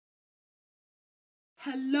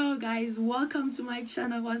Hello guys, welcome to my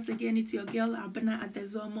channel once again. It's your girl Abena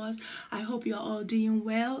Adezomos. I hope you're all doing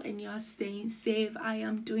well and you're staying safe. I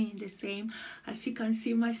am doing the same. As you can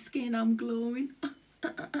see, my skin, I'm glowing.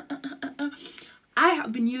 I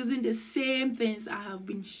have been using the same things I have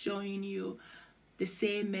been showing you, the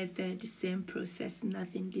same method, the same process,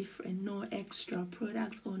 nothing different, no extra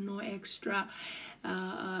products or no extra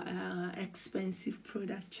expensive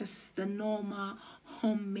product, just the normal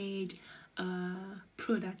homemade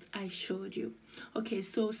product I showed you. Okay,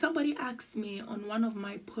 so somebody asked me on one of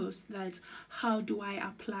my posts that how do I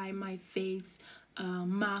apply my face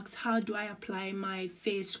marks, how do I apply my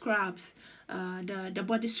face scrubs, the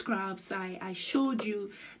body scrubs I showed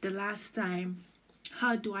you the last time.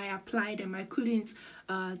 How do I apply them? I couldn't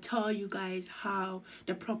tell you guys how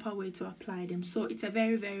the proper way to apply them, so it's a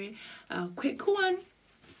very quick one.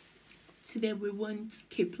 Today we won't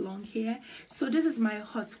keep long here. So this is my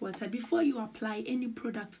hot water. Before you apply any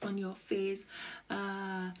product on your face,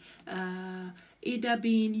 either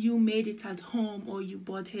being you made it at home or you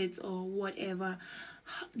bought it or whatever,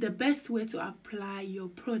 the best way to apply your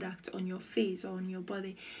product on your face or on your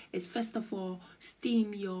body is first of all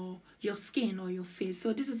steam your skin or your face.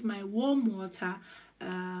 So this is my warm water.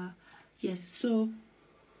 Yes, so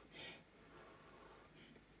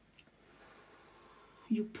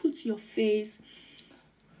you put your face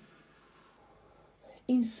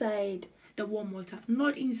inside the warm water,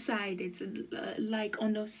 not inside it, like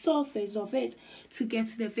on the surface of it, to get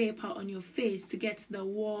the vapor on your face, to get the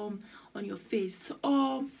warm on your face.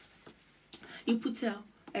 Or you put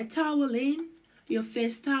a towel in, your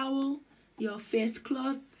face towel, your face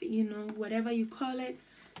cloth, you know, whatever you call it,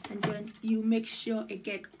 and then you make sure it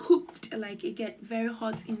get cooked, like it get very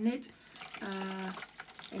hot in it,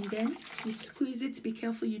 and then you squeeze it. Be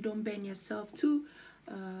careful you don't burn yourself too.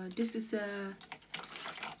 This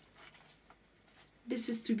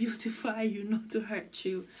is to beautify you, not to hurt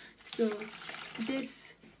you. So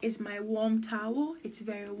this is my warm towel. It's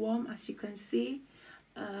very warm, as you can see.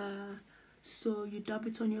 So you dab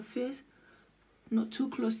it on your face, not too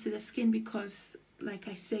close to the skin, because like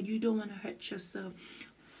I said, you don't want to hurt yourself,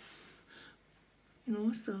 you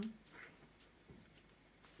know. So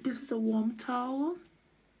this is a warm towel.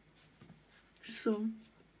 So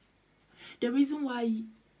the reason why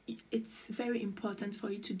it's very important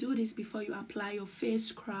for you to do this before you apply your face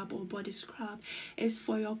scrub or body scrub is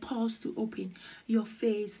for your pores to open. Your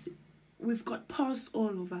face, we've got pores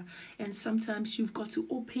all over, and sometimes you've got to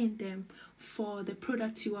open them for the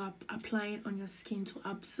product you are applying on your skin to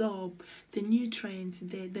absorb the nutrients,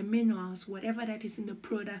 the minerals, whatever that is in the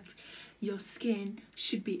product. Your skin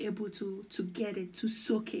should be able to get it, to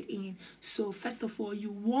soak it in. So first of all,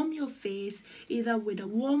 you warm your face either with a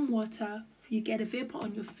warm water. You get a vapor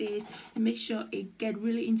on your face, you make sure it get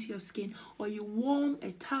really into your skin, or you warm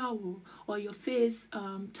a towel or your face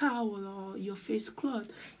towel or your face cloth,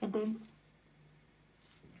 and then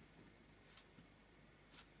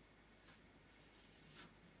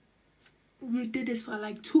you did this for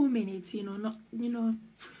like 2 minutes, you know. Not, you know,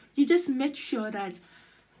 you just make sure that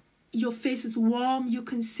your face is warm, you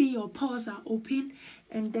can see your pores are open,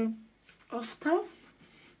 and then after,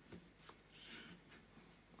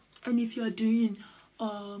 and if you're doing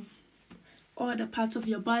all the parts of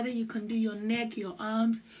your body, you can do your neck, your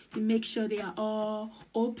arms, you make sure they are all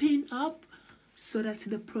open up so that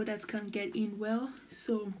the product can get in well.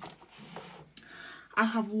 So I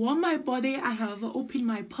have warmed my body, I have opened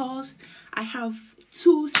my pores. I have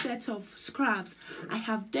 2 sets of scrubs. I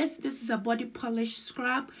have this is a body polish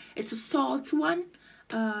scrub. It's a salt one.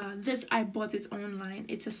 This I bought it online.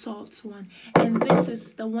 It's a salt one, and this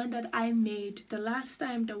is the one that I made the last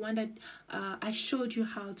time, the one that I showed you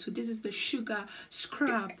how to. This is the sugar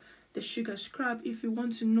scrub. The sugar scrub. If you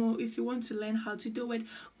want to know, if you want to learn how to do it,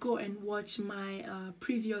 go and watch my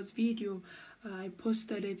previous video. I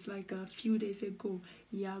posted it like a few days ago.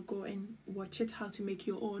 Yeah, go and watch it, how to make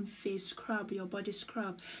your own face scrub, your body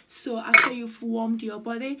scrub. So after you've warmed your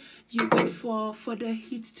body, you wait for the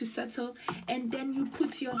heat to settle, and then you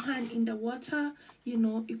put your hand in the water. You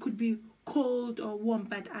know, it could be cold or warm,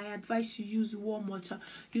 but I advise you use warm water.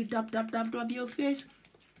 You dab your face.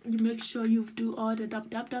 You make sure you do all the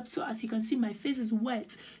dab. So as you can see, my face is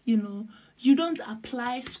wet, you know. You don't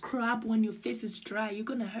apply scrub when your face is dry, you're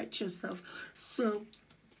gonna hurt yourself. So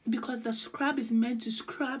because the scrub is meant to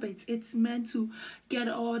scrub it, it's meant to get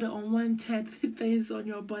all the unwanted things on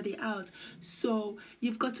your body out. So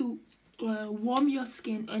you've got to warm your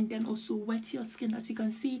skin and then also wet your skin. As you can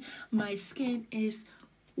see, my skin is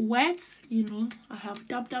wet, you know. I have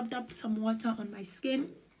dab some water on my skin,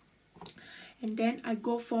 and then I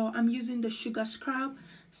go for, I'm using the sugar scrub.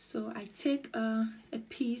 So I take a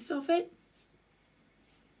piece of it.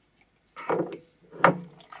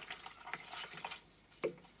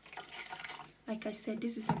 Like I said,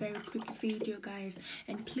 this is a very quick video, guys,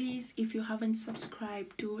 and please, if you haven't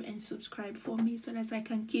subscribed, do and subscribe for me so that I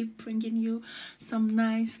can keep bringing you some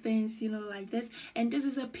nice things, you know, like this. And this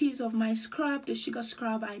is a piece of my scrub, the sugar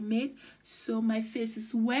scrub I made. So my face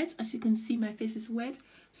is wet. As you can see, my face is wet.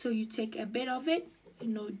 So you take a bit of it, you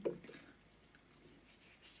know.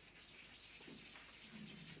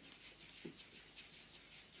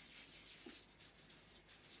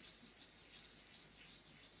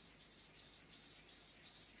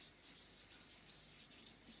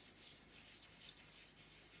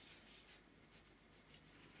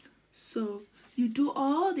 So you do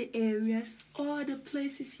all the areas, all the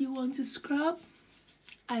places you want to scrub.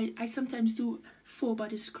 I sometimes do full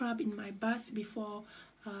body scrub in my bath before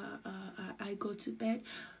I go to bed.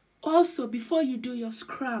 Also, before you do your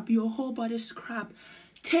scrub, your whole body scrub,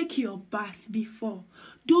 take your bath before.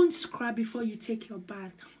 Don't scrub before you take your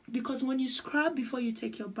bath, because when you scrub before you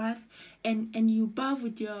take your bath and you bath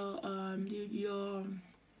with your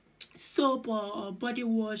soap or body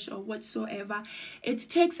wash or whatsoever, it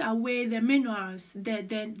takes away the minerals,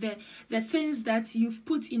 the things that you've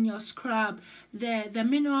put in your scrub, the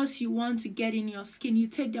minerals you want to get in your skin. You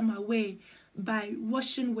take them away by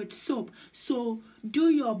washing with soap. So do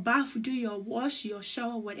your bath, do your wash, your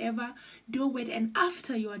shower, whatever, do it, and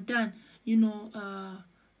after you are done, you know,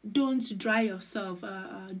 don't dry yourself.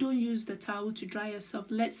 Don't use the towel to dry yourself.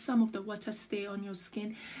 Let some of the water stay on your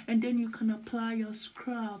skin, and then you can apply your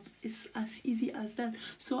scrub. It's as easy as that.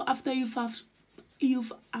 So after you've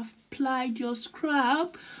applied your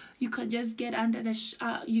scrub, you can just get under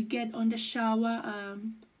the you get on the shower,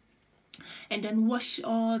 and then wash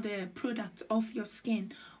all the product off your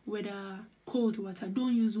skin with cold water.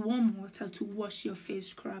 Don't use warm water to wash your face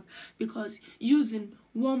scrub, because using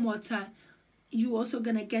warm water, you also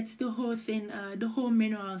gonna get the whole thing, the whole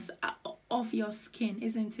minerals off your skin,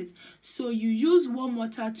 isn't it? So you use warm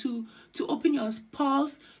water to open your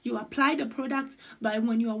pores. You apply the product, but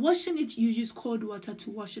when you are washing it, you use cold water to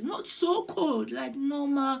wash it. Not so cold, like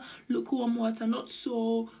normal lukewarm water, not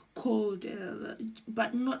so cold,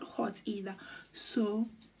 but not hot either. So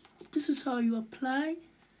this is how you apply.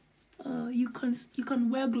 You can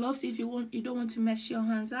wear gloves if you don't want to mess your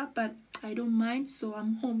hands up, but I don't mind, so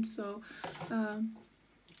I'm home. So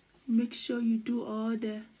make sure you do all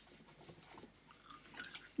the.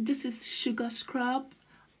 This is sugar scrub.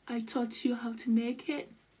 I taught you how to make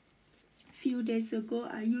it a few days ago.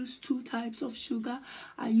 I used 2 types of sugar.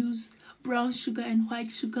 I used brown sugar and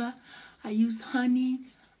white sugar. I used honey.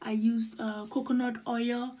 I used coconut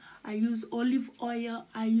oil. I used olive oil.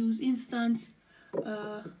 I used instant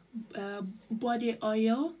body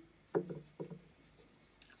oil.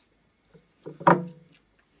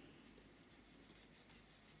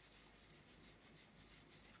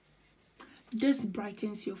 This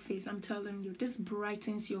brightens your face, I'm telling you. This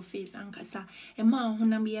brightens your face. Ankasa ema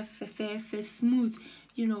honam ye fefe smooth.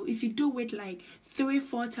 You know, if you do it like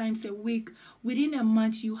 3-4 times a week, within a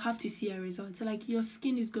month you have to see a result. Like your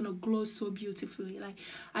skin is gonna glow so beautifully. Like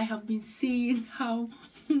I have been seeing how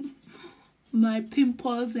my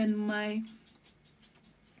pimples and my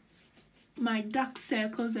dark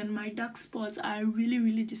circles and my dark spots are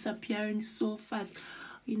really disappearing so fast.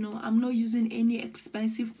 You know, I'm not using any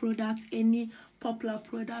expensive product, any popular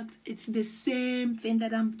product. It's the same thing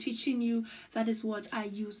that I'm teaching you. That is what I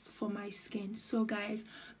used for my skin. So guys,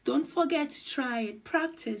 don't forget to try it.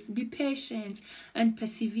 Practice, be patient, and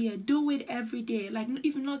persevere. Do it every day. Like,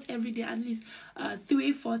 even not every day, at least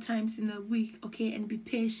 3-4 times in a week, okay? And be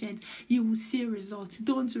patient. You will see results.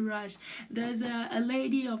 Don't rush. There's a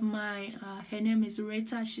lady of mine, her name is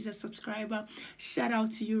Rita. She's a subscriber. Shout out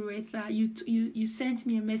to you, Rita. You sent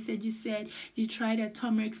me a message. You said you tried a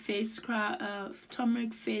turmeric face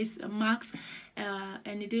mask,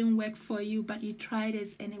 and it didn't work for you, but you tried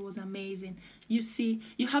it and it was amazing. You see,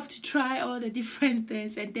 you have to try all the different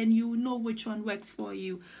things, and then you know which one works for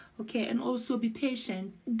you, okay? And also be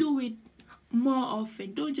patient. Do it more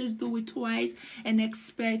often. Don't just do it twice and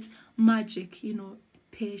expect magic. You know,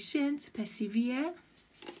 patient, persevere.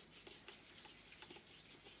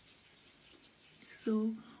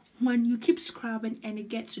 So when you keep scrubbing and it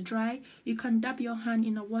gets dry, you can dab your hand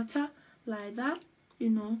in the water like that,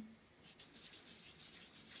 you know.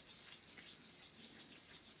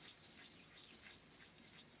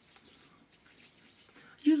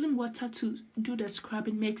 Using water to do the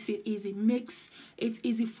scrubbing makes it easy. Makes it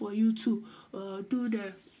easy for you to do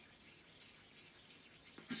the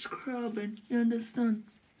scrubbing. You understand?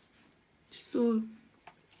 So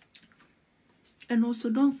And also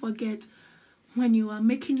don't forget, when you are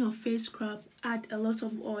making your face scrub, add a lot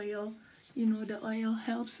of oil. You know, the oil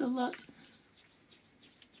helps a lot.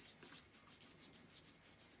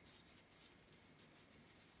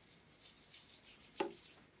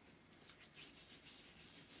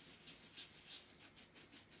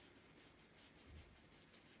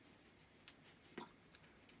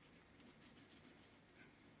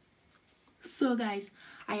 So guys,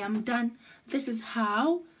 I am done. This is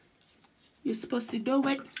how you're supposed to do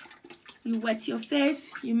it. You wet your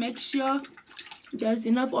face, you make sure there's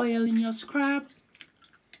enough oil in your scrub.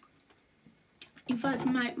 In fact,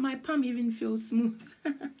 my palm even feels smooth.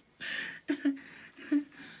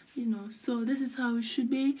 You know, so this is how it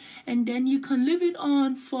should be. And then you can leave it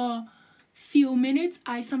on for few minutes.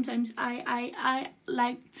 I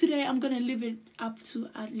like today I'm gonna leave it up to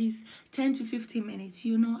at least 10 to 15 minutes.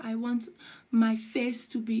 You know, I want my face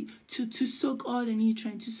to be to soak all the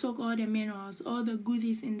nutrients, to soak all the minerals, all the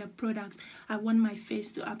goodies in the product. I want my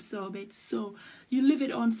face to absorb it. So you leave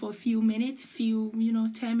it on for a few minutes, you know,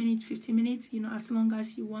 10 minutes, 15 minutes, you know, as long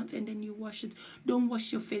as you want, and then you wash it. Don't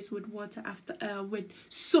wash your face with water after with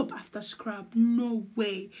soap after scrub. No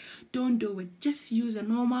way. Don't do it. Just use a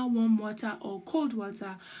normal warm water or cold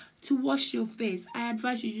water to wash your face. I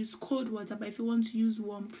advise you use cold water, but if you want to use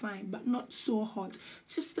warm, fine, but not so hot.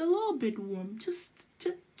 Just a little bit warm, just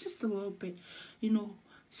a little bit, you know,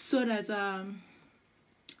 so that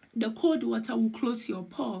the cold water will close your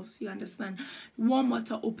pores. You understand? Warm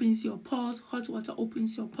water opens your pores, hot water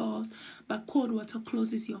opens your pores, but cold water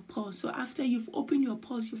closes your pores. So after you've opened your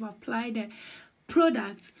pores, you've applied the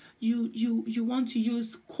product, you want to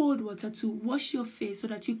use cold water to wash your face so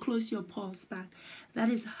that you close your pores back. That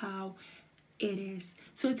is how it is.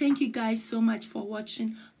 So thank you guys so much for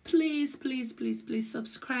watching. Please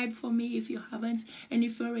subscribe for me if you haven't, and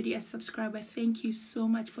if you're already a subscriber, thank you so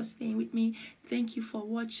much for staying with me. Thank you for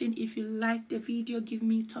watching. If you liked the video, give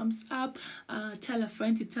me a thumbs up. Tell a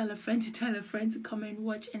friend to tell a friend to tell a friend to come and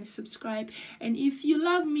watch and subscribe. And if you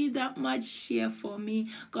love me that much, share for me.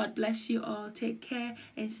 God bless you all. Take care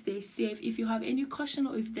and stay safe. If you have any question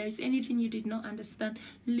or if there's anything you did not understand,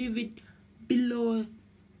 leave it below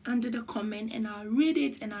under the comment and I'll read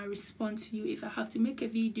it and I'll respond to you. If I have to make a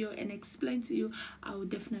video and explain to you, I will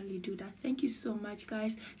definitely do that. Thank you so much,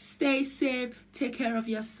 guys. Stay safe, take care of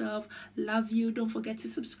yourself, love you. Don't forget to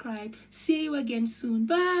subscribe. See you again soon.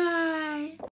 Bye.